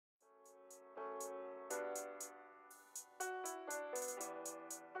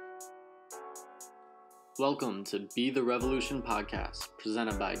Welcome to Be the Revolution podcast,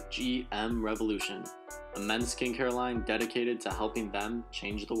 presented by GM Revolution, a men's skincare line dedicated to helping them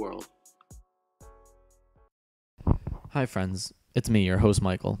change the world. Hi friends, it's me, your host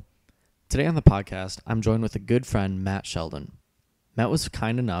Michael. Today on the podcast, I'm joined with a good friend, Matt Sheldon. Matt was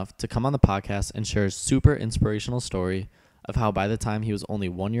kind enough to come on the podcast and share a super inspirational story of how by the time he was only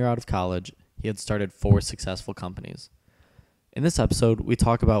 1 year out of college, he had started 4 successful companies. In this episode, we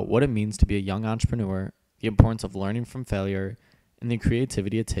talk about what it means to be a young entrepreneur, the importance of learning from failure, and the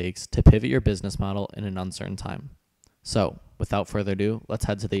creativity it takes to pivot your business model in an uncertain time. So, without further ado, let's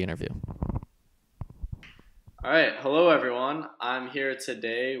head to the interview. All right, hello everyone. I'm here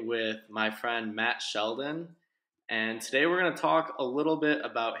today with my friend Matt Sheldon, and today we're going to talk a little bit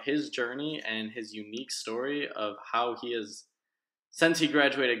about his journey and his unique story of how he has, since he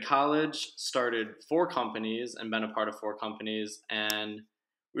graduated college, started 4 companies and been a part of 4 companies, and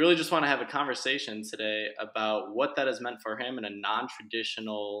we really just want to have a conversation today about what that has meant for him in a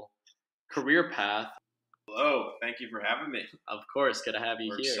non-traditional career path. Hello, thank you for having me. Of course, good to have you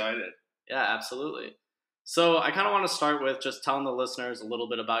We're here. excited. Yeah, absolutely. So I kind of want to start with just telling the listeners a little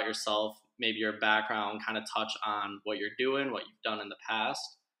bit about yourself, maybe your background, kind of touch on what you're doing, what you've done in the past.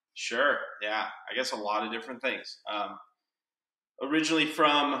 Sure, yeah, I guess a lot of different things. Originally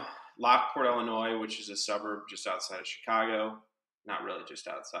from Lockport, Illinois, which is a suburb just outside of Chicago. Not really just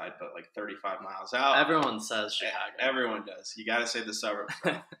outside, but like 35 miles out. Everyone says Chicago. Yeah, everyone does. You got to say the suburbs.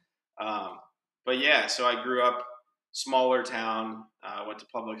 But yeah, so I grew up smaller town, went to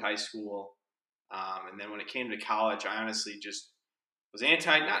public high school. And then when it came to college, I honestly just was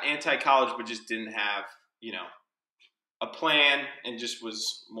not anti-college, but just didn't have, a plan and just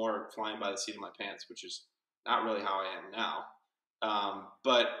was more flying by the seat of my pants, which is not really how I am now.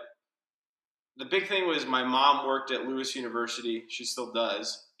 But the big thing was my mom worked at Lewis University. She still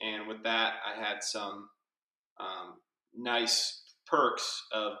does. And with that, I had some nice perks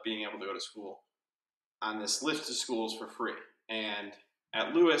of being able to go to school on this list of schools for free. And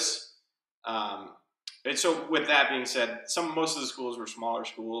at Lewis, and so with that being said, most of the schools were smaller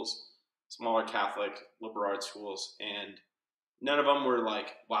schools, smaller Catholic liberal arts schools, and none of them were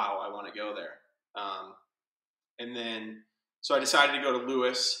like, wow, I want to go there. And then, so I decided to go to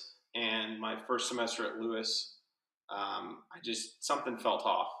Lewis. And my first semester at Lewis, something felt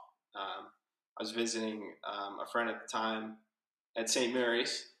off. I was visiting a friend at the time at St.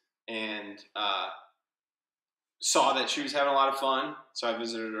 Mary's and saw that she was having a lot of fun. So I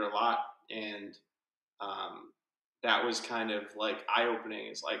visited her a lot. And that was kind of like eye-opening.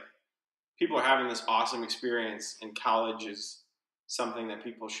 It's like people are having this awesome experience, and college is something that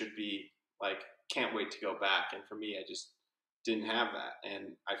people should be like, can't wait to go back. And for me, I just didn't have that,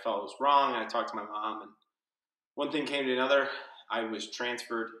 and I felt it was wrong. I talked to my mom, and one thing came to another. I was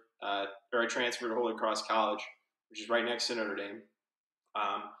transferred, I transferred to Holy Cross College, which is right next to Notre Dame.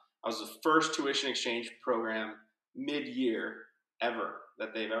 I was the first tuition exchange program mid-year ever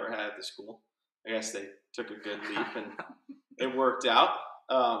that they've ever had at the school. I guess they took a good leap, and it worked out.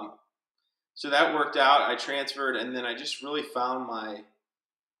 So that worked out. I transferred, and then I just really found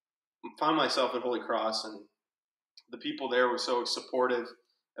myself at Holy Cross, and the people there were so supportive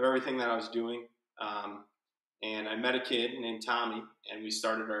of everything that I was doing. And I met a kid named Tommy, and we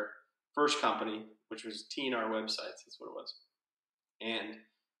started our first company, which was TNR Websites. That's what it was. And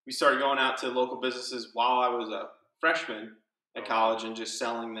we started going out to local businesses while I was a freshman at college and just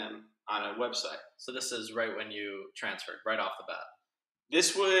selling them on a website. So this is right when you transferred, right off the bat.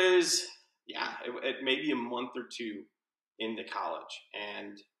 This was, it maybe a month or two into college.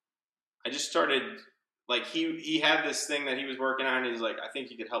 And I just started, like, he had this thing that he was working on. And he's like, I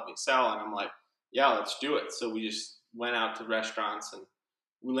think you could help me sell. And I'm like, yeah, let's do it. So we just went out to restaurants, and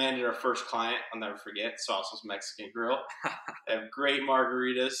we landed our first client. I'll never forget, Sauce's Mexican Grill. They have great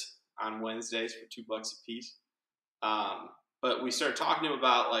margaritas on Wednesdays for $2 a piece. But we started talking to him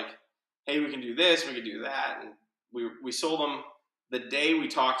about, like, hey, we can do this, we can do that. And we sold him the day we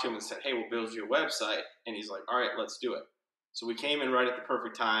talked to him and said, hey, we'll build you a website. And he's like, all right, let's do it. So we came in right at the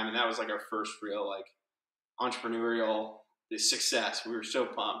perfect time, and that was like our first real like entrepreneurial success. We were so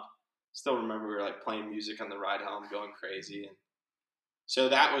pumped. Still remember we were like playing music on the ride home, going crazy. And so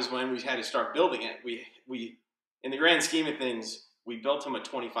that was when we had to start building it. We in the grand scheme of things, we built him a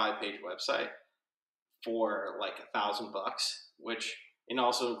 25-page website for like $1,000, which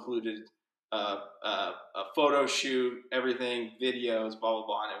also included a photo shoot, everything, videos, blah blah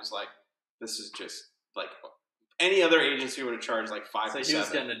blah. And it was like, this is just like any other agency would have charged like 5 to 7. So he was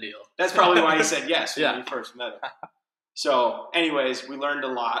getting a deal. That's probably why he said yes when we first met him. So anyways, we learned a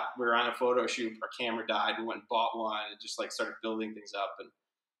lot. We were on a photo shoot. Our camera died. We went and bought one and just like started building things up. And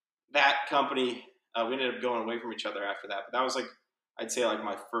that company We ended up going away from each other after that, but that was like, I'd say like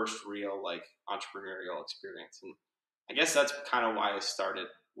my first real like entrepreneurial experience. And I guess that's kind of why I started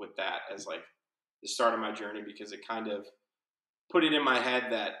with that as like the start of my journey, because it kind of put it in my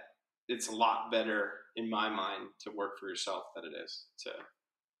head that it's a lot better in my mind to work for yourself than it is to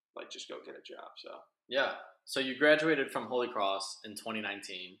like just go get a job. So Yeah. So you graduated from Holy Cross in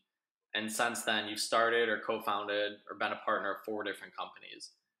 2019, and since then you've started or co-founded or been a partner of 4 different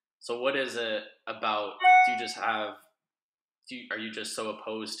companies. So what is it about? Do you just have? Are you just so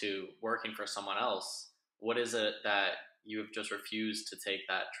opposed to working for someone else? What is it that you have just refused to take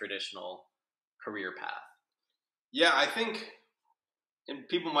that traditional career path? yeah, I think, and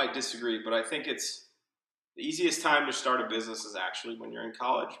people might disagree, but I think it's the easiest time to start a business is actually when you're in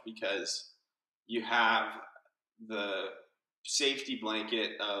college, because you have the safety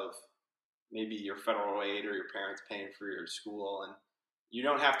blanket of maybe your federal aid or your parents paying for your school, and you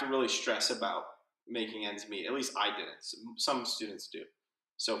don't have to really stress about making ends meet. At least I didn't. Some students do.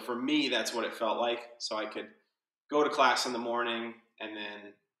 So for me, that's what it felt like. So I could go to class in the morning and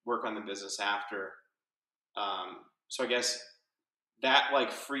then work on the business after. So I guess that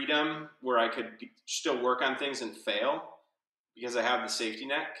like freedom where I could still work on things and fail because I have the safety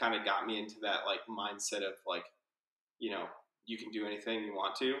net kind of got me into that like mindset of like, you can do anything you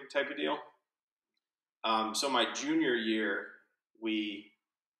want to type of deal. So my junior year, we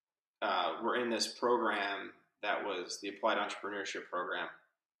were in this program that was the Applied Entrepreneurship Program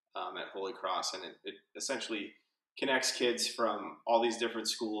at Holy Cross, and it essentially connects kids from all these different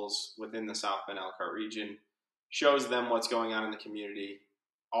schools within the South Bend Elkhart region, shows them what's going on in the community,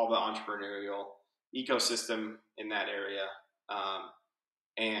 all the entrepreneurial ecosystem in that area,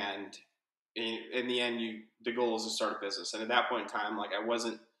 and in the end, the goal is to start a business. And at that point in time, like I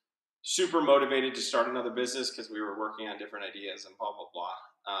wasn't super motivated to start another business because we were working on different ideas and blah blah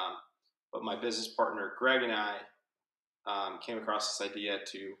blah. But my business partner Greg and I came across this idea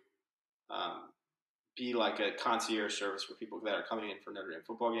to be like a concierge service for people that are coming in for Notre Dame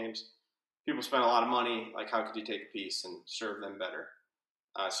football games. People spend a lot of money. Like, how could you take a piece and serve them better?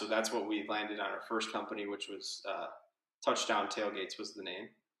 So that's what we landed on our first company, which was Touchdown Tailgates was the name.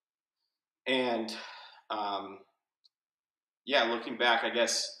 And looking back, I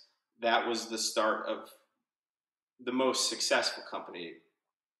guess that was the start of the most successful company.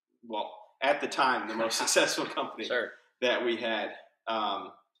 Well, at the time, the most successful company Sure. that we had.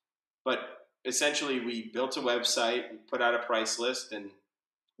 But essentially, we built a website, we put out a price list, and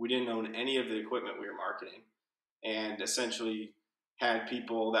we didn't own any of the equipment we were marketing. And essentially had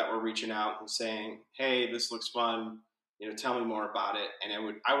people that were reaching out and saying, "Hey, this looks fun. Tell me more about it."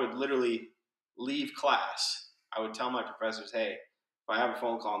 And I would literally leave class. I would tell my professors, "Hey, if I have a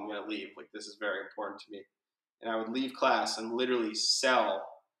phone call, I'm going to leave. Like, this is very important to me." And I would leave class and literally sell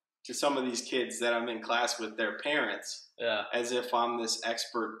to some of these kids that I'm in class with their parents, as if I'm this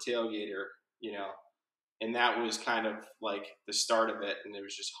expert tailgater, And that was kind of like the start of it, and it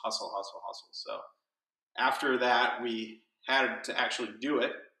was just hustle, hustle, hustle. So after that, we had to actually do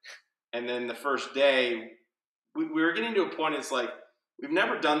it. And then the first day, we were getting to a point, it's like, we've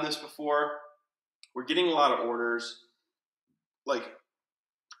never done this before. We're getting a lot of orders. Like,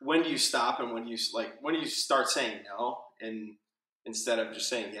 when do you stop and when do you start saying no, and instead of just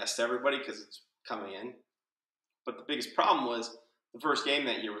saying yes to everybody because it's coming in? But the biggest problem was the first game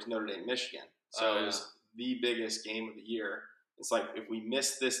that year was Notre Dame, Michigan. So it was the biggest game of the year. It's like, if we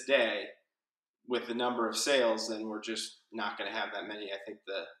miss this day with the number of sales, then we're just not going to have that many. I think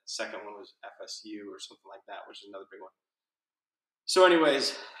the second one was FSU or something like that, which is another big one. So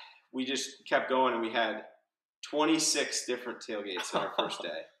anyways, we just kept going, and we had 26 different tailgates on our first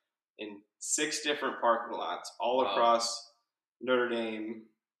day in 6 different parking lots all across Notre Dame.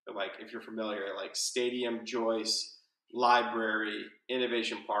 Like, if you're familiar, like Stadium, Joyce, Library,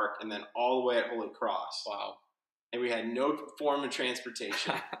 Innovation Park, and then all the way at Holy Cross. Wow. And we had no form of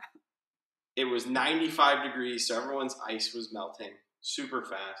transportation. It was 95 degrees, so everyone's ice was melting super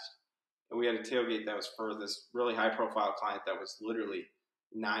fast. And we had a tailgate that was for this really high-profile client that was literally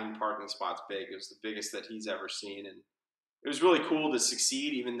 9 parking spots big. It was the biggest that he's ever seen. And it was really cool to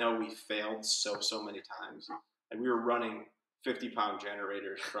succeed, even though we failed so many times. And we were running 50-pound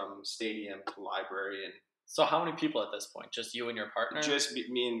generators from Stadium to Library. And so how many people at this point? Just you and your partner? Just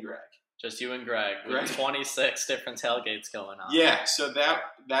me and Greg. Just you and Greg with 26 different tailgates going on. Yeah, so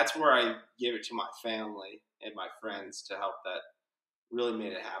that's where I gave it to my family and my friends to help. That really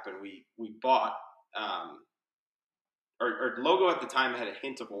made it happen. We bought our logo at the time had a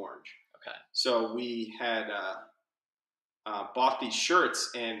hint of orange. Okay. So we had bought these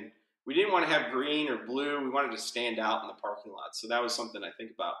shirts, and we didn't want to have green or blue. We wanted to stand out in the parking lot. So that was something I think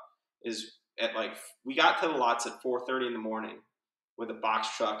about, is at like, we got to the lots at 4:30 in the morning with a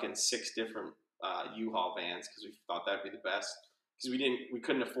box truck and 6 different U-Haul vans because we thought that'd be the best, because we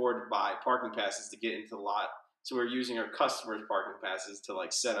couldn't afford to buy parking passes to get into the lot, so we were using our customers' parking passes to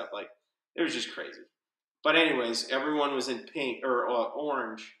like set up. Like, it was just crazy. But anyways, everyone was in pink or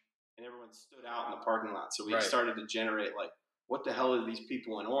orange, and everyone stood out in the parking lot. So we started to generate like, what the hell are these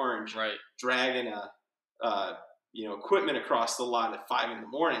people in orange dragging equipment across the lot at 5 in the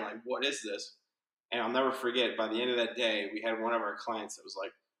morning? Like, what is this? And I'll never forget, by the end of that day, we had one of our clients that was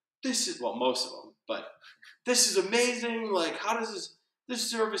like, most of them, but this is amazing. Like, how does this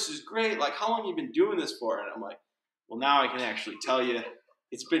service is great. Like, how long have you been doing this for? And I'm like, well, now I can actually tell you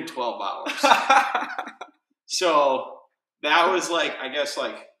it's been 12 hours. So that was like, I guess,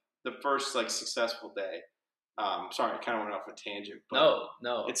 like the first like successful day. Sorry, I kind of went off a tangent, but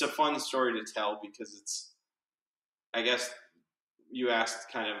no, it's a fun story to tell because it's, I guess you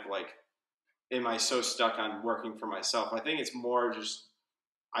asked kind of like, am I so stuck on working for myself? I think it's more just,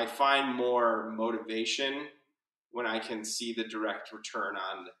 I find more motivation when I can see the direct return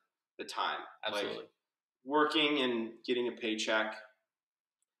on the time. Absolutely. Like, working and getting a paycheck,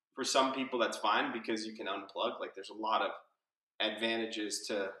 for some people that's fine because you can unplug. Like, there's a lot of advantages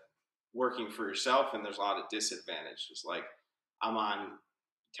to working for yourself, and there's a lot of disadvantages. Like, I'm on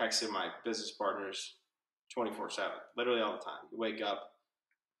texting my business partners 24/7, literally all the time. You wake up,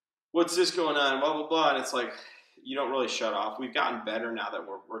 what's this going on, blah, blah, blah. And it's like, you don't really shut off. We've gotten better now that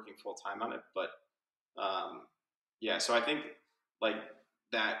we're working full time on it. But yeah, so I think like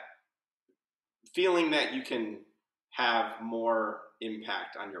that feeling that you can have more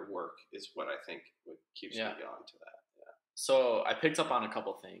impact on your work is what I think what keeps me going to that. Yeah. So I picked up on a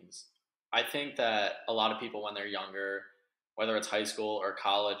couple things. I think that a lot of people when they're younger, whether it's high school or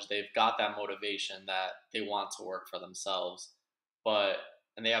college, they've got that motivation that they want to work for themselves,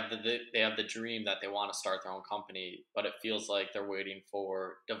 and they have the dream that they want to start their own company, but it feels like they're waiting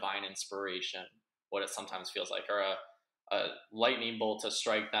for divine inspiration, what it sometimes feels like, or a lightning bolt to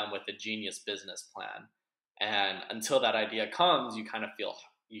strike them with a genius business plan. And until that idea comes, you kind of feel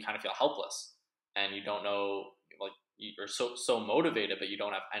helpless, and you don't know, like, you're so motivated, but you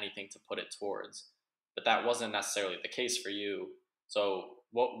don't have anything to put it towards. But that wasn't necessarily the case for you. So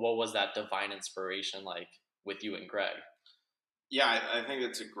what was that divine inspiration like with you and Greg? Yeah, I think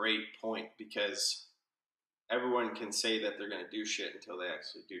that's a great point, because everyone can say that they're going to do shit until they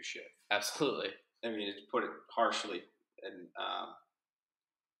actually do shit. Absolutely. I mean, to put it harshly. And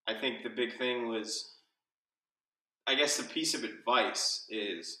I think the big thing was, I guess the piece of advice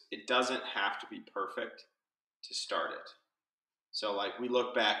is, it doesn't have to be perfect to start it. So like, we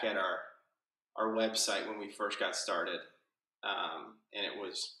look back at our website when we first got started, and it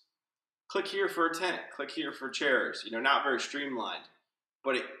was, click here for a tent, click here for chairs, not very streamlined,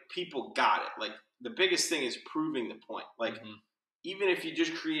 but people got it. Like, the biggest thing is proving the point. Like, even if you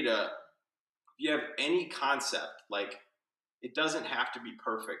just if you have any concept, like, it doesn't have to be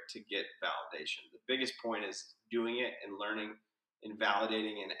perfect to get validation. The biggest point is doing it and learning and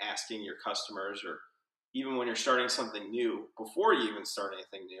validating and asking your customers, or even when you're starting something new, before you even start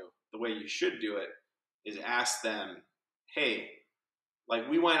anything new, the way you should do it is ask them, hey, like,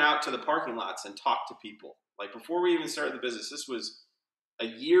 we went out to the parking lots and talked to people. Like, before we even started the business, this was a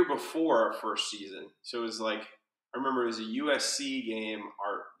year before our first season. So it was like, I remember it was a USC game,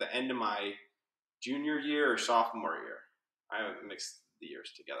 the end of my junior year or sophomore year. I mixed the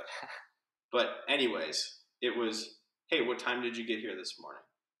years together. But anyways, it was, hey, what time did you get here this morning?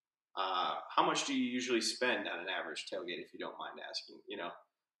 How much do you usually spend on an average tailgate, if you don't mind asking?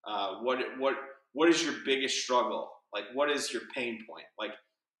 What is your biggest struggle? Like, what is your pain point? Like,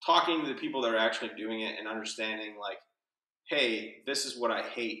 talking to the people that are actually doing it and understanding, like, hey, this is what I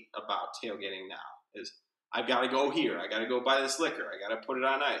hate about tailgating now, is I've got to go here. I got to go buy this liquor. I got to put it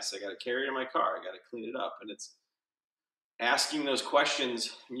on ice. I got to carry it in my car. I got to clean it up. And it's asking those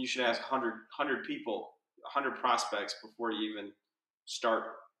questions. I mean, you should ask 100 people, 100 prospects before you even start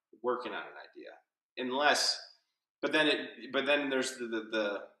working on an idea. But then there's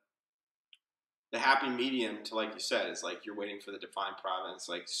the happy medium to, like you said, is like, you're waiting for the divine providence,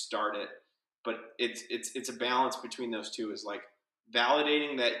 like, start it. But it's a balance between those two, is like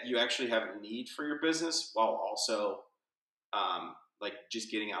validating that you actually have a need for your business, while also like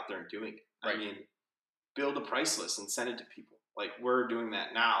just getting out there and doing it. Right. I mean, build a price list and send it to people. Like, we're doing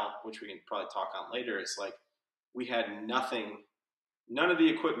that now, which we can probably talk on later. It's like, we had none of the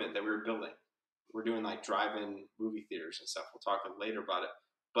equipment that we were building. We're doing like drive-in movie theaters and stuff. We'll talk later about it.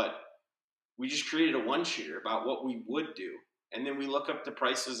 But we just created a one-sheeter about what we would do. And then we look up the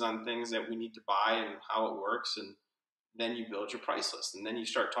prices on things that we need to buy and how it works. And then you build your price list, and then you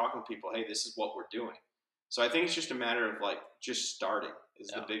start talking to people, hey, this is what we're doing. So I think it's just a matter of like just starting is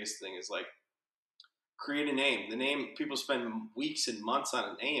the biggest thing, is like create a name. The name, people spend weeks and months on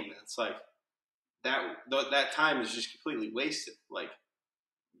a name, and it's like that time is just completely wasted. Like,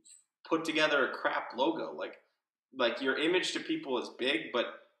 put together a crap logo. Like your image to people is big, but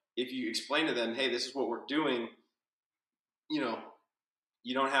if you explain to them, hey, this is what we're doing, you know,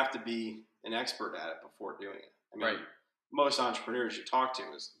 you don't have to be an expert at it before doing it. I mean, most entrepreneurs you talk to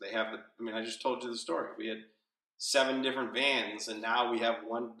is they have I just told you the story. We had 7 different vans, and now we have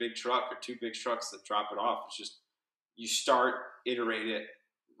 1 big truck or 2 big trucks that drop it off. It's just, you start, iterate it,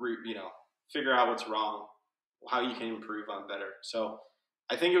 figure out what's wrong, how you can improve on better. So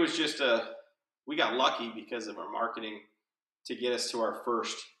I think it was just we got lucky because of our marketing to get us to our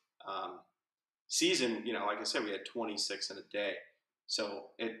first season. Like I said, we had 26 in a day. So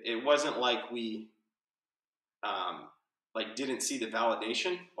it wasn't like we didn't see the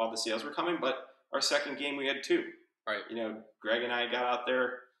validation while the sales were coming, but our second game we had 2. Right. Greg and I got out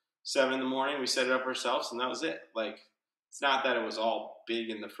there 7 a.m. We set it up ourselves, and that was it. Like, it's not that it was all big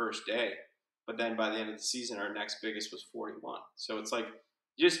in the first day, but then by the end of the season, our next biggest was 41. So it's like,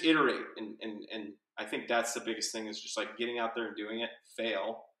 just iterate, and I think that's the biggest thing, is just like getting out there and doing it,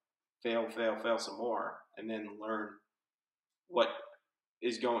 fail some more, and then learn what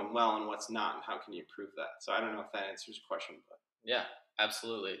is going well and what's not, and how can you improve that. So I don't know if that answers your question, but yeah,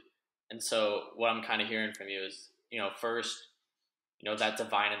 absolutely. And so what I'm kind of hearing from you is, first, that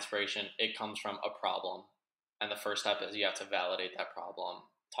divine inspiration, it comes from a problem, and the first step is you have to validate that problem.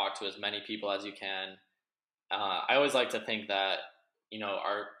 Talk to as many people as you can. I always like to think that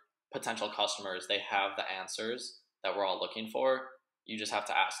our potential customers, they have the answers that we're all looking for. You just have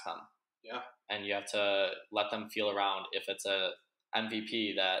to ask them. Yeah. And you have to let them feel around. If it's a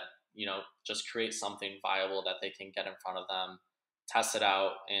MVP, that, just create something viable that they can get in front of them, test it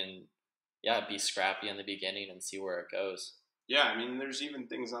out, and be scrappy in the beginning and see where it goes. Yeah. There's even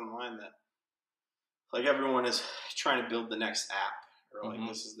things online that, like, everyone is trying to build the next app, or like,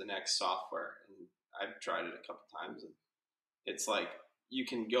 this is the next software. And I've tried it a couple times, and it's like, you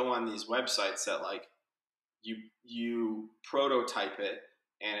can go on these websites that, like, you prototype it,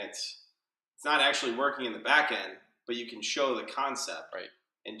 and it's not actually working in the back end, but you can show the concept, right,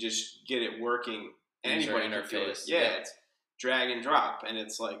 and just get it working. And user anybody can do it. interface. Yeah, it's drag and drop, and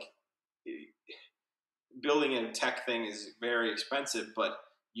it's like, building a tech thing is very expensive, but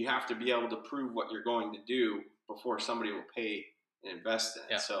you have to be able to prove what you're going to do before somebody will pay and invest in it.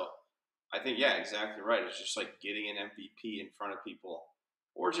 Yeah. So I think, exactly right. It's just like getting an MVP in front of people,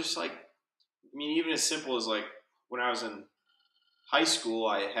 or just like, even as simple as, like, when I was in high school,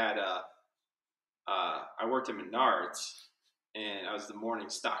 I had I worked at Menards, and I was the morning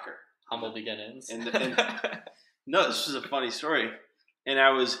stalker. Humble beginnings. And no, this was a funny story. And I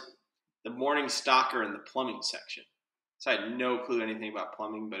was the morning stalker in the plumbing section. So I had no clue anything about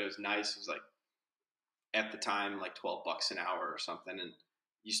plumbing, but it was nice. It was like, at the time, like $12 an hour or something. And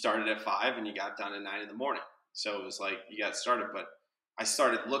you started at 5 and you got done at 9 in the morning. So it was like, you got started. But I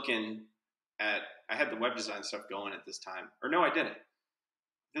started looking at, I had the web design stuff going at this time. Or no, I didn't.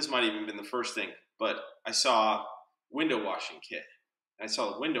 This might even been the first thing. But I saw window washing kit. And I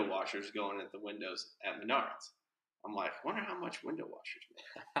saw the window washers going at the windows at Menards. I'm like, I wonder how much window washers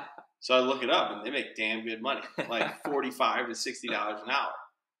make. So I look it up, and they make damn good money, like $45 to $60 an hour.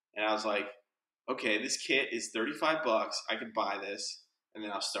 And I was like, okay, this kit is $35. I could buy this, and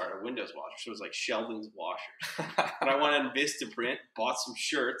then I'll start a Windows washer. So it was like Sheldon's washers. But I went on Vistaprint, bought some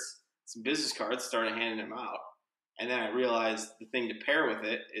shirts, some business cards, started handing them out. And then I realized the thing to pair with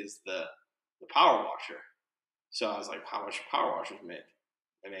it is the power washer. So I was like, how much do power washers make?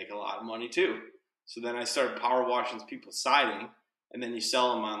 They make a lot of money too. So then I started power washing people's siding, and then you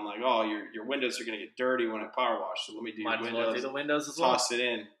sell them on, like, oh, your windows are going to get dirty when I power wash, so let me do your windows. Well do the windows as well. Toss it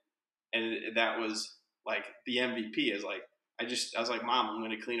in. And that was like the MVP. Is like, I was like, Mom, I'm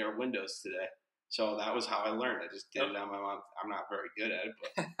going to clean our windows today. So that was how I learned. I just did it on my own. I'm not very good at it,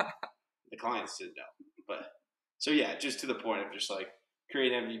 but the clients didn't know. But so yeah, just to the point of just like,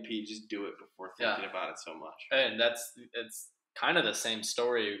 create MVP, just do it before thinking about it so much. And it's kind of the same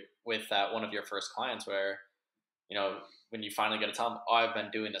story with that one of your first clients, where, when you finally get to tell them, oh, I've been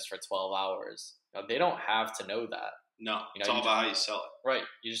doing this for 12 hours, they don't have to know that. No, it's all about how you sell it. Right.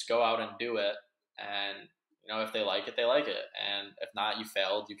 You just go out and do it, and if they like it, they like it, and if not, you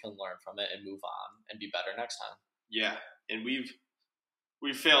failed. You can learn from it and move on and be better next time. Yeah, and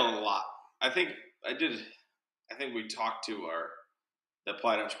we've failed a lot. I think we talked to the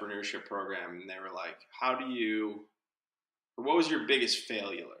Applied Entrepreneurship Program, and they were like, what was your biggest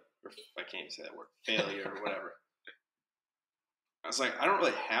failure? Or I can't even say that word, failure or whatever. I was like, I don't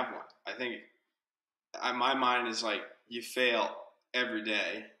really have one. I think my mind is like, you fail every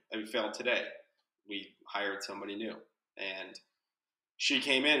day. And we failed today. We hired somebody new, and she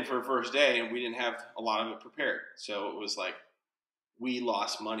came in for her first day, and we didn't have a lot of it prepared. So it was like, we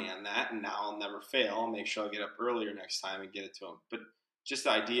lost money on that, and now I'll never fail. I'll make sure I get up earlier next time and get it to them. But just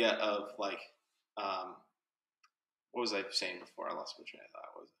the idea of like, what was I saying before? I lost my train of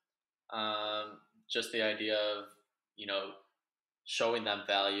thought. What was it? Just the idea of, showing them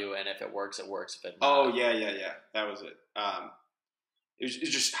value, and if it works, it works. If it not, Oh yeah. That was it. It's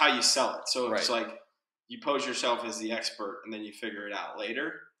just how you sell it. So it's like you pose yourself as the expert, and then you figure it out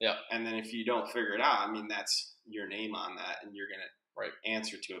later. Yeah. And then if you don't figure it out, I mean, that's your name on that, and you're gonna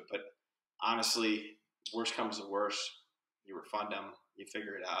answer to it. But honestly, worst comes to worst, you refund them, you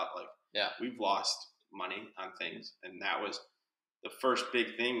figure it out. Like, we've lost money on things, and that was the first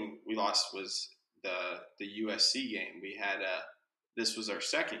big thing we lost was the USC game. We had this was our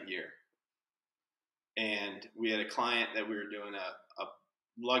second year, and we had a client that we were doing a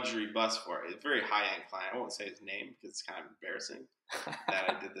luxury bus for. A very high end client. I won't say his name because it's kind of embarrassing that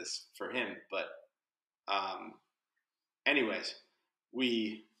I did this for him. But anyways,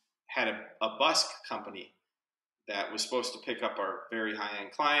 we had a bus company that was supposed to pick up our very high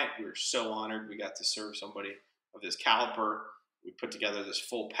end client. We were so honored we got to serve somebody of this caliber. We put together this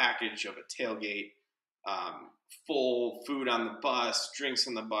full package of a tailgate, full food on the bus, drinks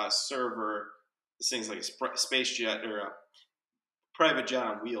on the bus, server. This thing's like a space jet or a private jet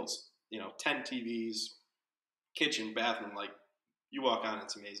on wheels. 10 TVs, kitchen, bathroom. Like, you walk on,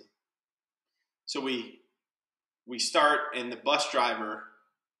 it's amazing. So we start, and the bus driver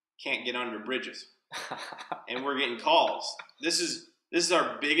can't get under bridges, and we're getting calls. This is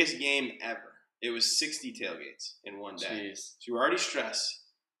our biggest game ever. It was 60 tailgates in one day. Jeez. So we're already stressed.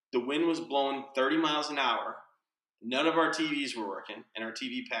 The wind was blowing 30 miles an hour. None of our TVs were working, and our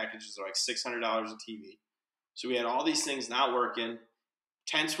TV packages are like $600 a TV. So we had all these things not working.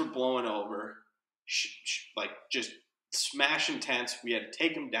 Tents were blowing over, like just smashing tents. We had to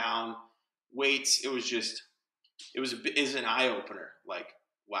take them down. Weights. It was an eye opener. Like,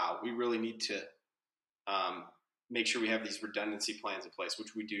 wow, we really need to make sure we have these redundancy plans in place,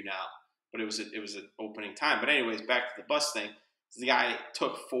 which we do now. But it was an opening time. But anyways, back to the bus thing. The guy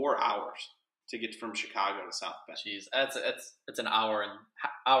took 4 hours to get from Chicago to South Bend. Jeez, it's an hour and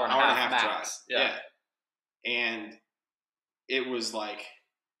a half max. Drive. Yeah. And it was like,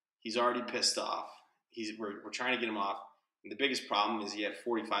 he's already pissed off. We're trying to get him off. And the biggest problem is he had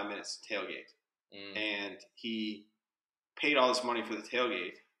 45 minutes to tailgate. And he paid all this money for the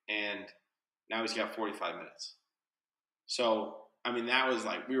tailgate, and now he's got 45 minutes. So, I mean, that was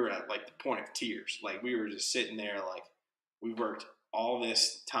like, we were at like the point of tears. Like, we were just sitting there like, we worked all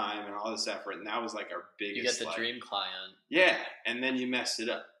this time and all this effort, and that was like our biggest. You get the dream client. Yeah, and then you messed it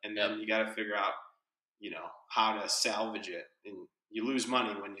up, and then you got to figure out, how to salvage it, and you lose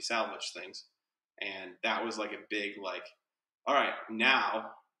money when you salvage things, and that was like a big like, all right,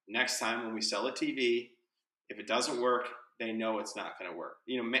 now next time when we sell a TV, if it doesn't work, they know it's not going to work.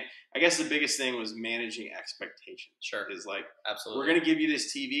 I guess the biggest thing was managing expectations. Sure, is like, absolutely, we're going to give you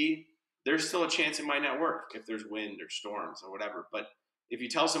this TV. There's still a chance it might not work if there's wind or storms or whatever. But if you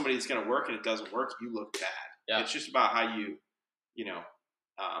tell somebody it's going to work and it doesn't work, you look bad. Yeah. It's just about how you,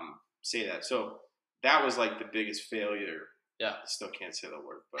 say that. So that was like the biggest failure. Yeah. I still can't say the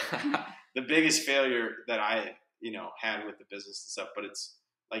word, but the biggest failure that I, had with the business and stuff. But it's,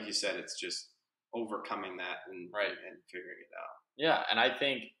 like you said, it's just overcoming that and figuring it out. Yeah. And I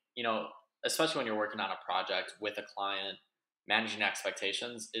think, especially when you're working on a project with a client, managing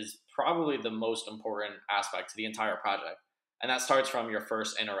expectations is probably the most important aspect to the entire project. And that starts from your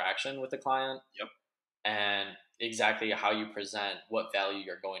first interaction with the client. Yep. And exactly how you present what value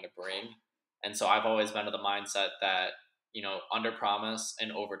you're going to bring. And so I've always been of the mindset that, under promise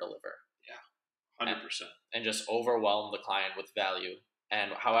and over deliver. Yeah. 100%. And just overwhelm the client with value.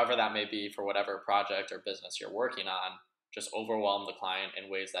 And however that may be for whatever project or business you're working on, just overwhelm the client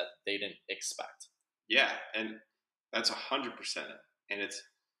in ways that they didn't expect. Yeah. And that's 100% it. And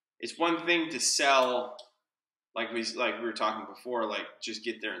it's one thing to sell, like we were talking before, like just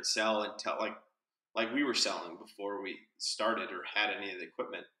get there and sell and tell, like we were selling before we started or had any of the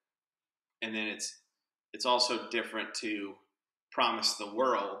equipment. And then it's also different to promise the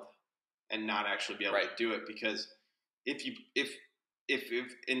world and not actually be able to do it, because if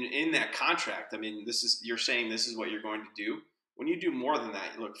in that contract, I mean, you're saying this is what you're going to do. When you do more than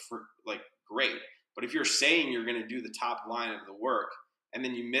that, you look for like great. But if you're saying you're going to do the top line of the work and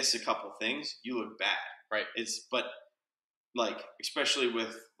then you miss a couple things, you look bad. Right. But like, especially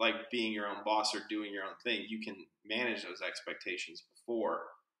with like being your own boss or doing your own thing, you can manage those expectations before.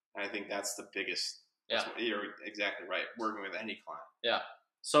 And I think that's the biggest. That's what, you're exactly right. Working with any client. Yeah.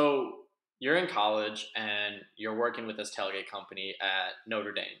 So you're in college and you're working with this tailgate company at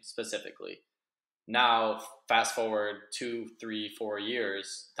Notre Dame specifically. Now, fast forward 2, 3, 4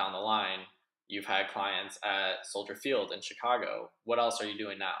 years down the line, you've had clients at Soldier Field in Chicago. What else are you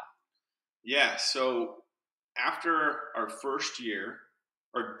doing now? Yeah. So after our first year,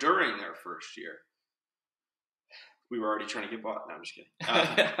 or during our first year, we were already trying to get bought. No, I'm just kidding.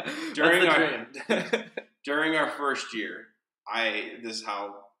 During our first year, this is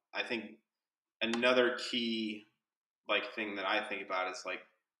how I think another key like thing that I think about is like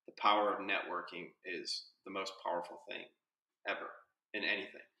the power of networking is the most powerful thing ever in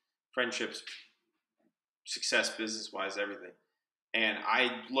anything. Friendships, success, business wise, everything. And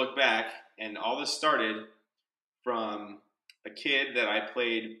I look back, and all this started from a kid that I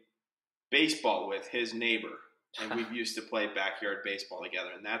played baseball with, his neighbor. And we used to play backyard baseball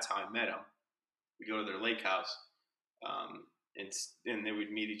together. And that's how I met him. We go to their lake house, and then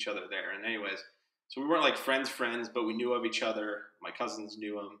we'd meet each other there. And anyways, so we weren't like friends, but we knew of each other. My cousins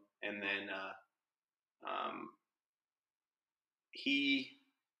knew him. And then he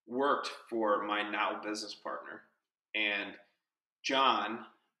worked for my now business partner. And John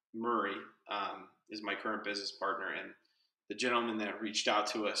Murray is my current business partner, and the gentleman that reached out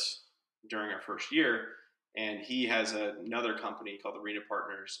to us during our first year, and he has another company called Arena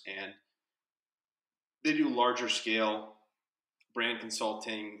Partners, and they do larger scale brand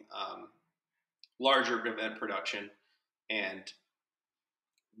consulting, larger event production, and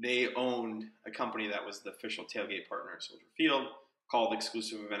they owned a company that was the official tailgate partner at Soldier Field called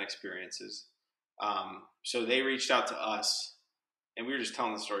Exclusive Event Experiences. So they reached out to us, and we were just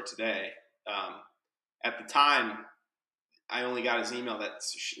telling the story today. At the time, I only got his email that,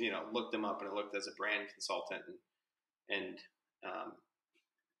 looked him up, and it looked as a brand consultant and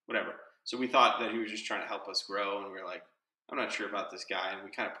whatever. So we thought that he was just trying to help us grow, and we were like, I'm not sure about this guy, and we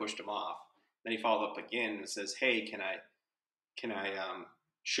kind of pushed him off. Then he followed up again and says, hey, can I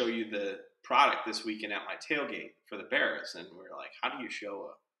show you the product this weekend at my tailgate for the Bears? And we were like, how do you show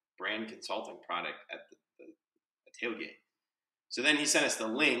a brand consulting product at the tailgate? So then he sent us the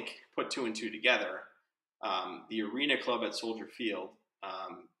link, put 2 and 2 together. The Arena Club at Soldier Field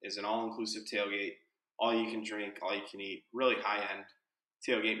is an all-inclusive tailgate, all you can drink, all you can eat, really high-end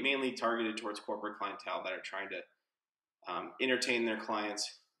tailgate, mainly targeted towards corporate clientele that are trying to entertain their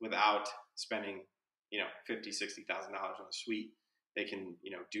clients without spending, $50,000, $60,000 on a suite. They can,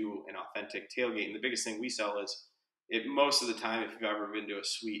 do an authentic tailgate. And the biggest thing we sell is most of the time, if you've ever been to a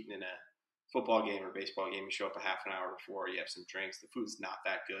suite in a football game or baseball game, you show up a half an hour before, you have some drinks. The food's not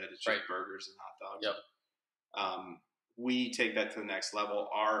that good. It's just burgers and hot dogs. Yep. We take that to the next level.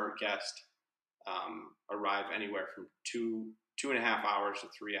 Our guests arrive anywhere from 2.5 hours to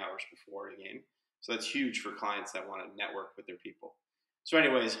 3 hours before the game. So that's huge for clients that want to network with their people. So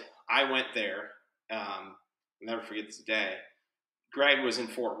anyways, I went there. I'll never forget this day. Greg was in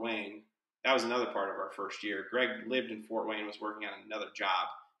Fort Wayne. That was another part of our first year. Greg lived in Fort Wayne, was working on another job,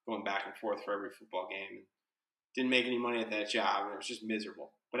 going back and forth for every football game. Didn't make any money at that job, and it was just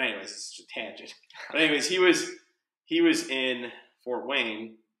miserable. But anyways, it's just a tangent. But anyways, he was in Fort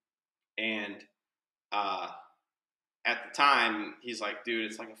Wayne, and at the time, he's like, dude,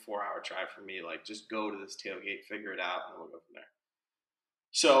 it's like a 4-hour drive for me. Like, just go to this tailgate, figure it out, and then we'll go from there.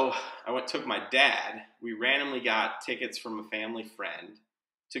 So I took my dad. We randomly got tickets from a family friend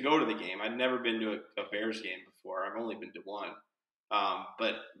to go to the game. I'd never been to a Bears game before. I've only been to one.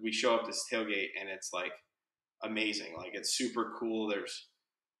 But we show up to this tailgate, and it's like amazing. Like, it's super cool. There's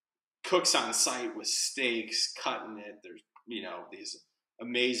cooks on site with steaks, cutting it. There's, these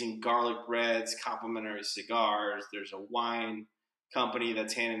amazing garlic breads, complimentary cigars. There's a wine company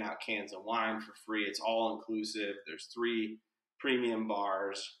that's handing out cans of wine for free. It's all inclusive. There's 3 premium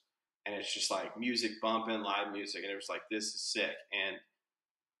bars, and it's just like music bumping, live music. And it was like, this is sick. And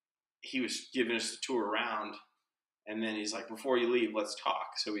he was giving us the tour around, and then he's like, before you leave, let's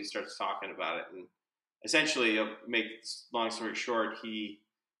talk. So he starts talking about it. And essentially, make long story short, he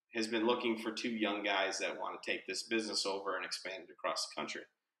has been looking for 2 young guys that want to take this business over and expand it across the country.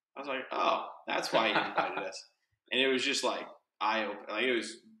 I was like, oh, that's why he invited us. And it was just like eye-opening. Like,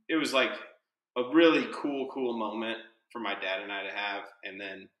 it was like a really cool moment for my dad and I to have. And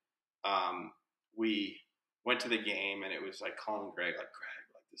then we went to the game, and it was like calling Greg, like,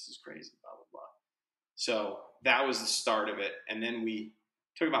 this is crazy, blah, blah, blah. So that was the start of it. And then we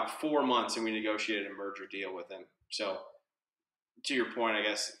took about 4 months, and we negotiated a merger deal with him. So to your point, I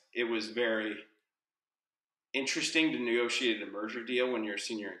guess it was very interesting to negotiate a merger deal when you're a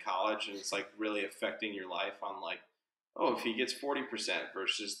senior in college and it's like really affecting your life on like, oh, if he gets 40%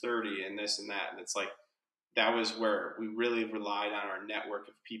 versus 30 and this and that. And it's like, that was where we really relied on our network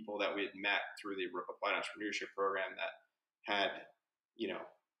of people that we had met through the Applied Entrepreneurship Program that had,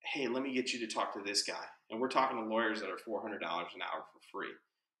 hey, let me get you to talk to this guy. And we're talking to lawyers that are $400 an hour for free.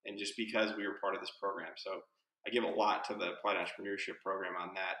 And just because we were part of this program. So I give a lot to the Applied Entrepreneurship Program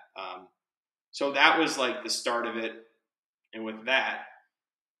on that. So that was like the start of it. And with that,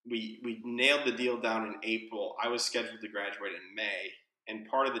 we nailed the deal down in April. I was scheduled to graduate in May. And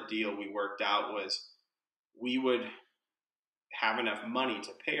part of the deal we worked out was we would have enough money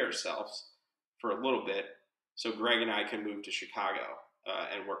to pay ourselves for a little bit so Greg and I could move to Chicago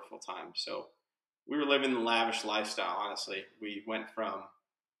and work full time. So we were living the lavish lifestyle, honestly. We went from,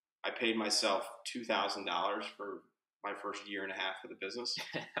 I paid myself $2,000 for my first year and a half of the business.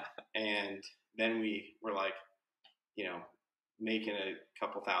 And then we were like, making a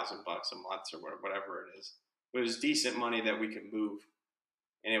couple $1,000 a month or whatever it is. It was decent money that we could move.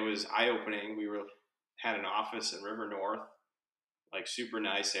 And it was eye-opening. We had an office in River North, like super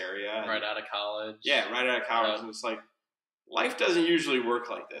nice area. Right out of college. Yeah, right out of college. And it's like, life doesn't usually work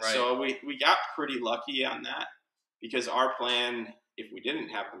like this. Right. So we got pretty lucky on that because our plan, if we didn't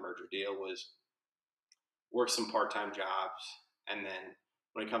have the merger deal, was work some part-time jobs. And then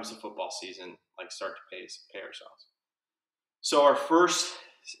when it comes to football season, like start to pay ourselves. So our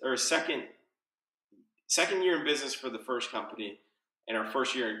second year in business for the first company, and our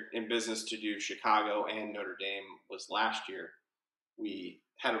first year in business to do Chicago and Notre Dame was last year. We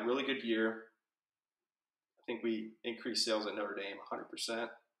had a really good year. I think we increased sales at Notre Dame 100%,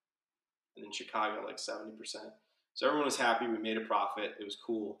 and in Chicago like 70%. So everyone was happy. We made a profit. It was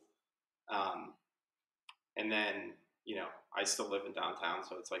cool. And then, I still live in downtown,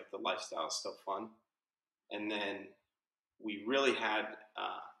 so it's like the lifestyle is still fun. And then we really had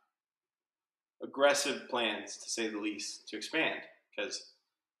aggressive plans, to say the least, to expand. Because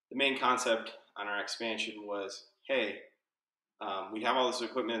the main concept on our expansion was, hey, we have all this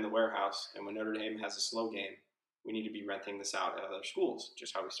equipment in the warehouse, and when Notre Dame has a slow game, we need to be renting this out at other schools,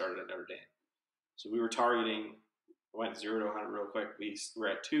 just how we started at Notre Dame. So we were targeting, went 0 to 100 real quick. We were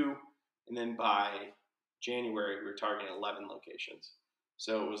at 2, and then by January, we were targeting 11 locations.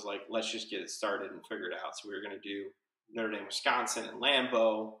 So it was like, let's just get it started and figure it out. So we were going to do Notre Dame, Wisconsin, and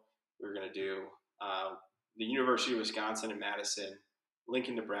Lambeau. We were going to do the University of Wisconsin in Madison,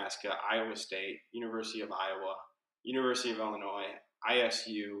 Lincoln, Nebraska, Iowa State, University of Iowa, University of Illinois,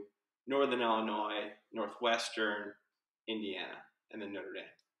 ISU, Northern Illinois, Northwestern, Indiana, and then Notre Dame.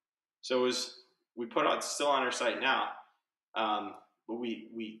 So we put out, still on our site now, but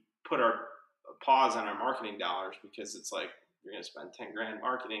we put our pause on our marketing dollars because it's like you're going to spend $10,000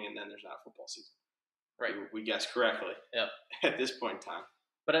 marketing and then there's not a football season. Right. We guessed correctly. Yep. At this point in time.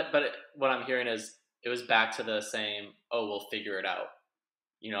 But what I'm hearing is it was back to the same, we'll figure it out.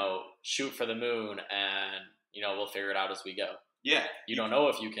 Shoot for the moon and, we'll figure it out as we go. Yeah. You don't know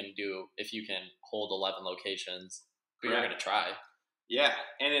if you can hold 11 locations, but you're going to try. Yeah.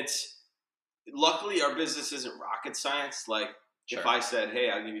 And luckily our business isn't rocket science. Like if I said, hey,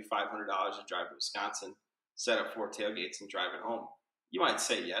 I'll give you $500 to drive to Wisconsin, set up 4 tailgates and drive it home, you might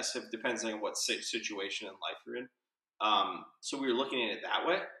say yes. It depends on what situation in life you're in. So we were looking at it that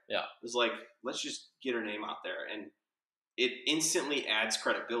way. Yeah. It was like, let's just get our name out there. And it instantly adds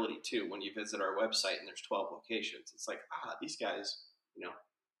credibility too when you visit our website and there's 12 locations. It's like, these guys,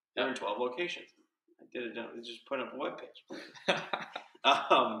 they're in 12 locations. I did it. They just put up a webpage.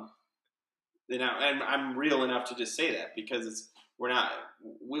 And I'm real enough to just say that because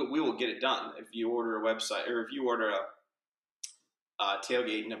we will get it done. If you order a website or if you order a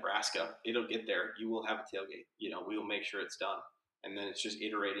tailgate in Nebraska, it'll get there. You will have a tailgate. We will make sure it's done. And then it's just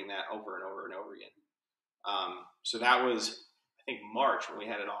iterating that over and over and over again. So that was, I think, March when we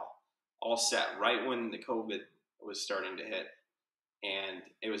had it all set, right when the COVID was starting to hit. And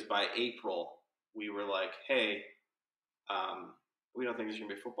it was by April, we were like, hey, we don't think there's going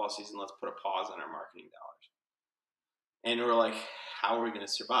to be a football season. Let's put a pause on our marketing dollars. And we're like, how are we going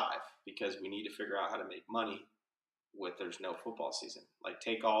to survive? Because we need to figure out how to make money there's no football season. Like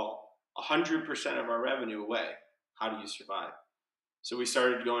take 100% of our revenue away. How do you survive? So we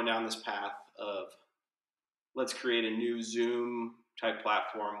started going down this path of let's create a new Zoom type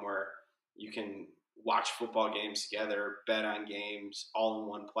platform where you can watch football games together, bet on games all in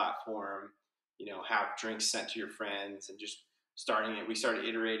one platform, have drinks sent to your friends and just starting it. We started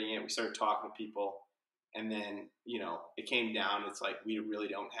iterating it. We started talking to people. And then, it came down. It's like, we really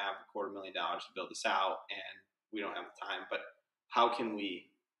don't have $250,000 to build this out and we don't have the time, but how can we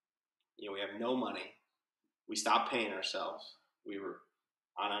have no money. we stopped paying ourselves. We were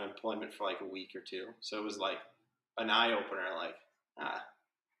on unemployment for like a week or two. So it was like an eye opener, like,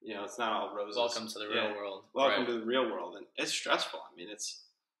 it's not all roses. Welcome to the real world. Welcome to the real world. And it's stressful. I mean,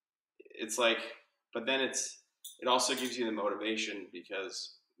 it's like, but then it also gives you the motivation,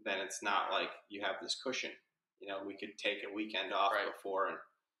 because then it's not like you have this cushion. We could take a weekend off before and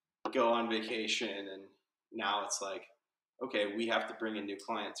go on vacation. And now it's like, okay, we have to bring in new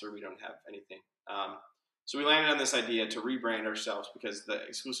clients or we don't have anything. So we landed on this idea to rebrand ourselves, because the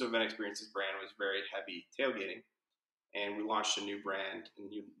Exclusive Event Experiences brand was very heavy tailgating. And we launched a new brand, a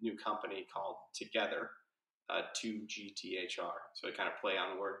new company called Together, 2GTHR. So I kind of play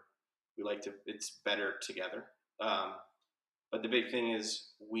on the word. It's better together. But the big thing is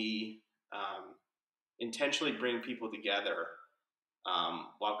we intentionally bring people together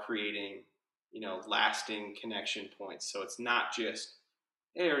while creating, lasting connection points. So it's not just,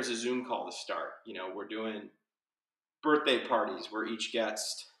 hey, there's a Zoom call to start. We're doing birthday parties where each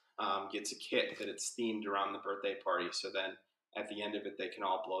guest gets a kit that it's themed around the birthday party. So then at the end of it, they can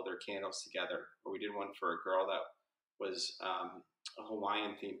all blow their candles together. Or we did one for a girl that was a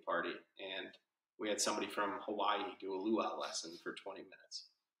Hawaiian themed party, and we had somebody from Hawaii do a luau lesson for 20 minutes.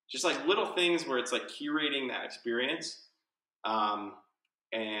 Just like little things where it's like curating that experience.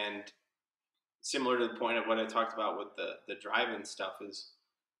 And similar to the point of what I talked about with the drive-in stuff, is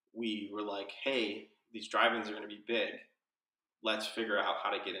we were like, hey, these drive-ins are going to be big. Let's figure out how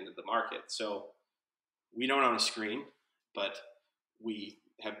to get into the market. So we don't own a screen, but we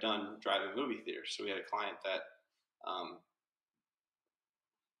have done drive-in movie theaters. So we had a client that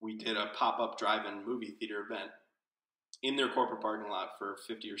we did a pop-up drive-in movie theater event in their corporate parking lot for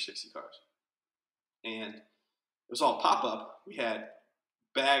 50 or 60 cars. And it was all pop-up. We had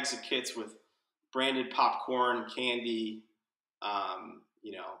bags of kits with branded popcorn, candy,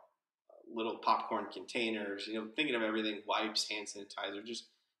 little popcorn containers, thinking of everything, wipes, hand sanitizer. Just,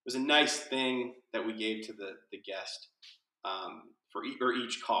 it was a nice thing that we gave to the guest for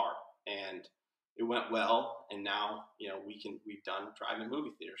each car. And it went well. And now, we've done drive-in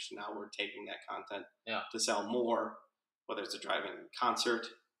movie theaters. So now we're taking that content to sell more, whether it's a drive-in concert.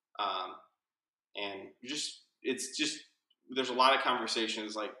 And there's a lot of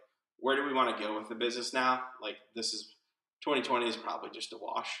conversations like, where do we want to go with the business now? Like, 2020 is probably just a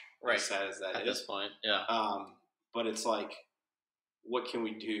wash, as sad as that is. At this point, yeah. But it's like, what can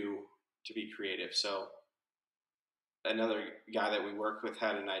we do to be creative? So another guy that we worked with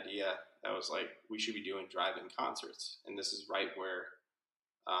had an idea that was like, we should be doing drive-in concerts. And this is right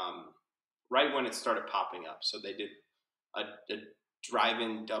when it started popping up. So they did a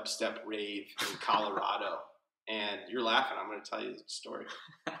drive-in dubstep rave in Colorado. And you're laughing. I'm going to tell you the story.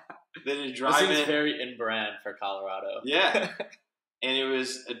 Then a drive-in. This is very in brand for Colorado. Yeah. And it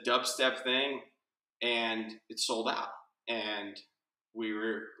was a dubstep thing, and it sold out. And we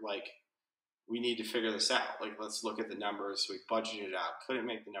were like, we need to figure this out. Like, let's look at the numbers. So we budgeted it out. Couldn't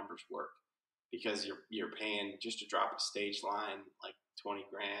make the numbers work, because you're paying just to drop a stage line like $20,000,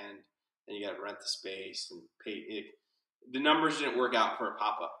 and you got to rent the space and pay it. The numbers didn't work out for a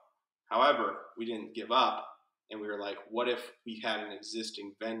pop-up. However, we didn't give up. And we were like, what if we had an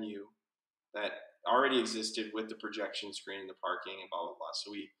existing venue that already existed with the projection screen and the parking and blah, blah, blah.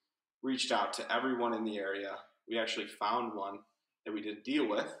 So we reached out to everyone in the area. We actually found one that we did a deal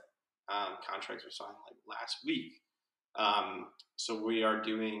with. Contracts were signed like last week. So we are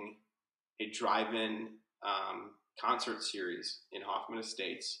doing a drive-in concert series in Hoffman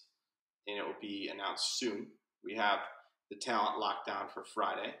Estates, and it will be announced soon. We have the talent locked down for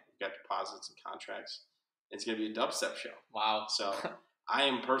Friday. We've got deposits and contracts. It's going to be a dubstep show. Wow. So I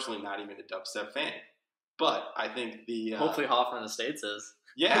am personally not even a dubstep fan, but I think hopefully Hoffman Estates is.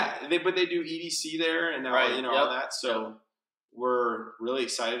 Yeah, but they do EDC there and all that. So we're really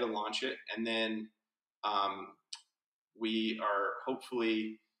excited to launch it, and then we are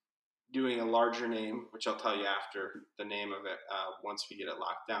hopefully doing a larger name, which I'll tell you after the name of it once we get it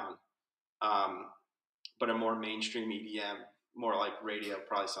locked down. But a more mainstream EDM, more like radio,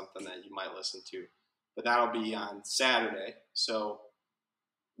 probably something that you might listen to. But that'll be on Saturday. So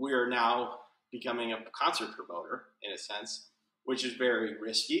we are now becoming a concert promoter in a sense, which is very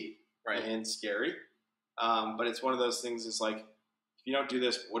risky and scary. But it's one of those things. It's like, if you don't do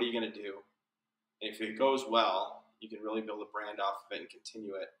this, what are you going to do? And if it goes well, you can really build a brand off of it and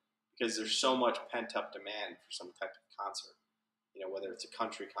continue it, because there's so much pent up demand for some type of concert. Whether it's a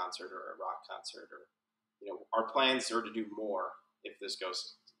country concert or a rock concert, or our plans are to do more if this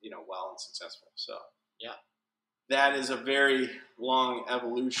goes well and successful. So yeah, that is a very long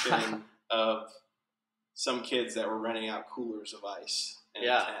evolution of some kids that were renting out coolers of ice in a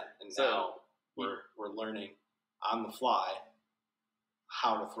tent, and so now We're learning on the fly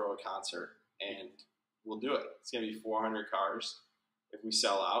how to throw a concert, and we'll do it. It's going to be 400 cars. If we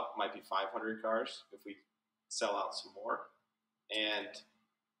sell out, it might be 500 cars. If we sell out some more, and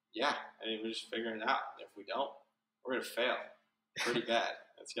yeah, I mean, we're just figuring it out. If we don't, we're going to fail pretty bad.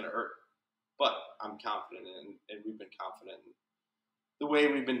 It's going to hurt. But I'm confident and we've been confident in the way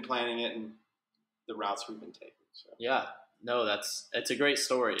we've been planning it and the routes we've been taking. So. Yeah, no, it's a great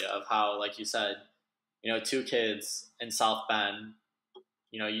story of how, like you said, 2 kids in South Bend,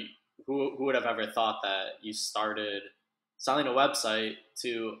 who would have ever thought that you started selling a website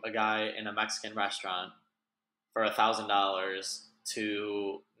to a guy in a Mexican restaurant for $1,000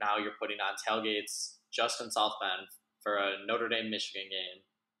 to now you're putting on tailgates just in South Bend for a Notre Dame Michigan game,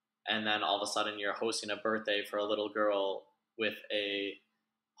 and then all of a sudden you're hosting a birthday for a little girl with a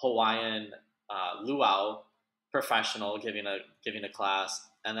Hawaiian luau professional giving a class,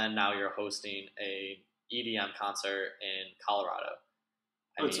 and then now you're hosting a EDM concert in Colorado.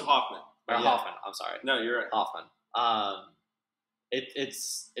 It's Hoffman. Or yeah. Hoffman, I'm sorry. No, you're right. Hoffman.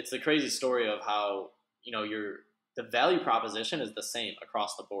 It's the crazy story of how, the value proposition is the same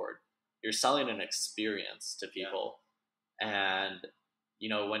across the board. You're selling an experience to people. Yeah. And,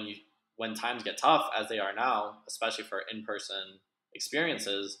 when times get tough, as they are now, especially for in-person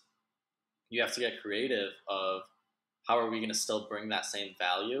experiences, you have to get creative of how are we going to still bring that same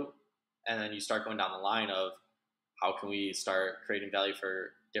value? And then you start going down the line of how can we start creating value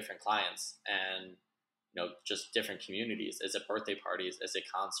for different clients and, just different communities. Is it birthday parties? Is it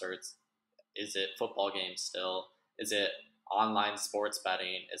concerts? Is it football games still? Is it online sports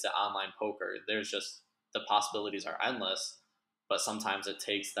betting? Is it online poker? There's just, the possibilities are endless, but sometimes it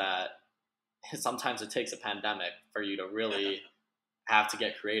takes a pandemic for you to really have to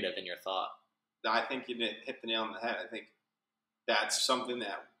get creative in your thought. I think you hit the nail on the head. I think that's something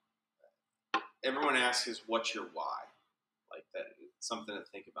that everyone asks is, what's your why? Like that, it's something to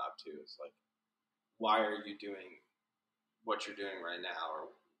think about too. It's like, why are you doing what you're doing right now? Or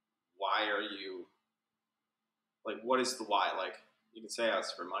why are you, like, what is the why? Like, you can say, oh,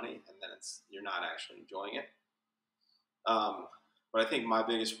 it's for money, and then you're not actually enjoying it. But I think my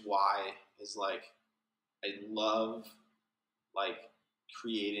biggest why is, like, I love, like,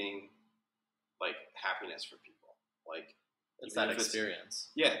 creating, like, happiness for people. Like, it's that experience.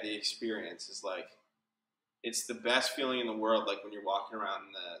 Yeah, the experience is, like, it's the best feeling in the world. Like, when you're walking around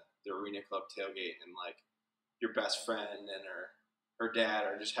the Arena Club tailgate and, like, your best friend and her dad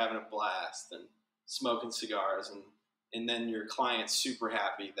are just having a blast and smoking cigars, and then your client's super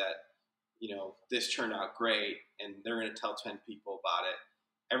happy that, this turned out great, and they're going to tell 10 people about it.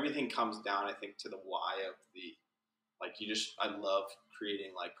 Everything comes down, I think, to the why of the, like, I love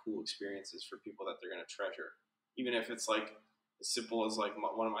creating, like, cool experiences for people that they're going to treasure. Even if it's, like, as simple as, like,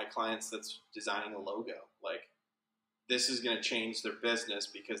 one of my clients that's designing a logo. Like, this is going to change their business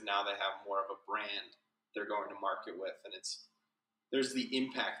because now they have more of a brand they're going to market with, and there's the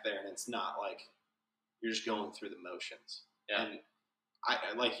impact there, and it's not like you're just going through the motions. Yeah. And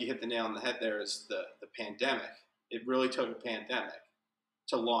I like you hit the nail on the head there, is the pandemic. It really took a pandemic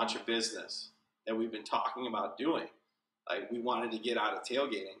to launch a business that we've been talking about doing. Like, we wanted to get out of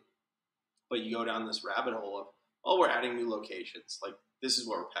tailgating, but you go down this rabbit hole of, oh, we're adding new locations. Like, this is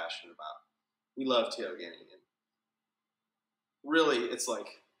what we're passionate about. We love tailgating. And really, it's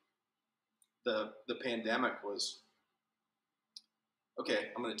like the pandemic was, okay,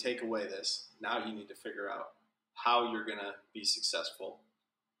 I'm going to take away this. Now you need to figure out how you're going to be successful.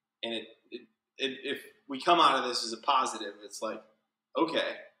 And if we come out of this as a positive, it's like,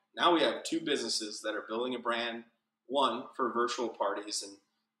 okay, now we have 2 businesses that are building a brand, one for virtual parties and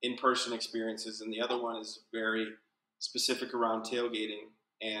in-person experiences, and the other one is very specific around tailgating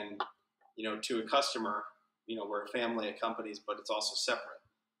and, to a customer, we're a family of companies, but it's also separate.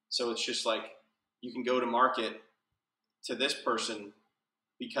 So it's just like, you can go to market to this person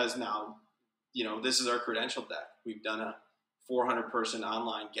because now, this is our credential deck. We've done a 400-person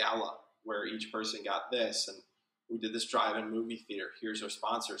online gala where each person got this, and we did this drive-in movie theater. Here's our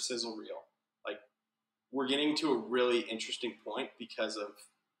sponsor, Sizzle Reel. Like, we're getting to a really interesting point because of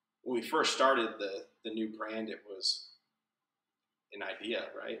when we first started the new brand. It was an idea,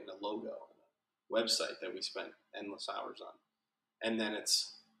 right, and a logo, and a website that we spent endless hours on, and then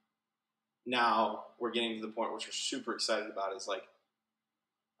now we're getting to the point which we're super excited about is, like,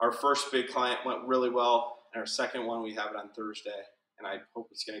 our first big client went really well, and our second one, we have it on Thursday, and I hope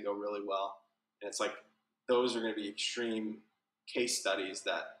it's going to go really well. And it's like, those are going to be extreme case studies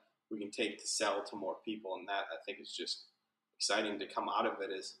that we can take to sell to more people, and that, I think, is just exciting to come out of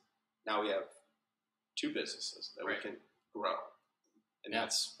it. Is now we have 2 businesses that we can grow. and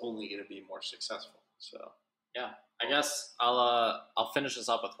that's only going to be more successful. So I guess I'll finish this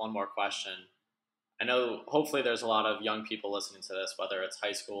up with one more question. I know hopefully there's a lot of young people listening to this, whether it's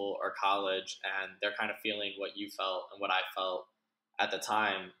high school or college, and they're kind of feeling what you felt and what I felt at the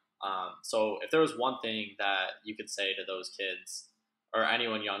time. So if there was one thing that you could say to those kids or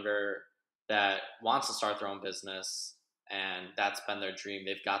anyone younger that wants to start their own business and that's been their dream,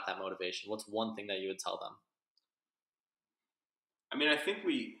 they've got that motivation, what's one thing that you would tell them? I mean, I think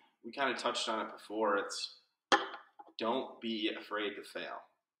we kind of touched on it before. It's don't be afraid to fail.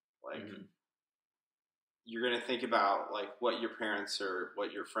 Like, you're going to think about like what your parents or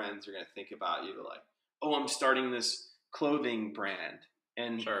what your friends are going to think about you. Like, oh, I'm starting this clothing brand.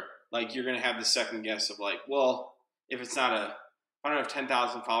 And like, you're going to have the second guess of like, well, if it's not I don't have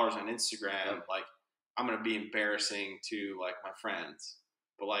 10,000 followers on Instagram, like I'm going to be embarrassing to like my friends.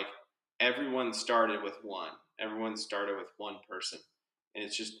 But like everyone started with one. Everyone started with one person. And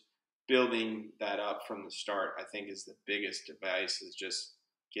it's just building that up from the start, I think, is the biggest advice, is just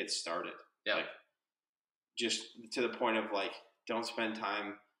get started. Yeah. Like, just to the point of like, don't spend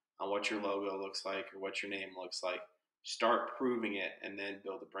time on what your logo looks like or what your name looks like. Start proving it and then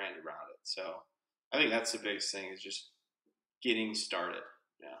build a brand around it. So I think that's the biggest thing, is just getting started.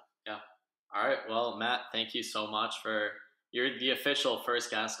 Yeah. All right. Well, Matt, thank you so much you're the official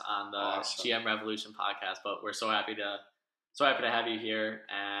first guest on the GM Revolution podcast, but we're so happy to have you here.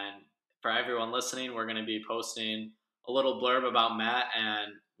 And for everyone listening, we're going to be posting a little blurb about Matt,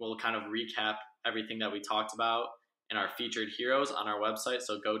 and we'll kind of recap everything that we talked about in our featured heroes on our website.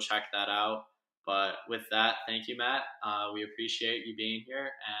 So go check that out. But with that, thank you, Matt. We appreciate you being here,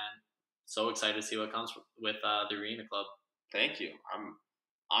 and so excited to see what comes with the Arena Club. Thank you. I'm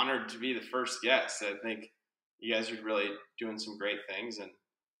honored to be the first guest. I think you guys are really doing some great things, and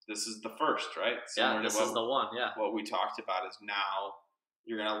this is the first, right? This is the one. Yeah. What we talked about is now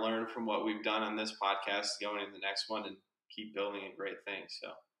you're going to learn from what we've done on this podcast going into the next one and keep building a great thing. So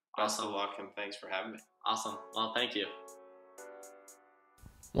best of luck, and thanks for having me. Awesome. Well, thank you.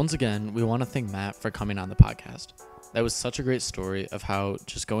 Once again, we want to thank Matt for coming on the podcast. That was such a great story of how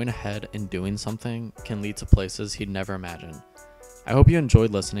just going ahead and doing something can lead to places he'd never imagined. I hope you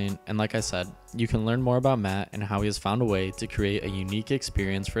enjoyed listening, and like I said, you can learn more about Matt and how he has found a way to create a unique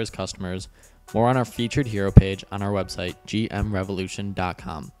experience for his customers more on our featured hero page on our website,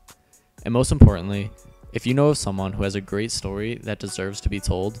 gmrevolution.com. And most importantly, if you know of someone who has a great story that deserves to be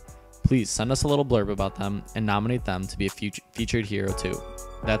told, please send us a little blurb about them and nominate them to be a featured hero too.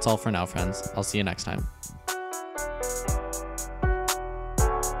 That's all for now, friends. I'll see you next time.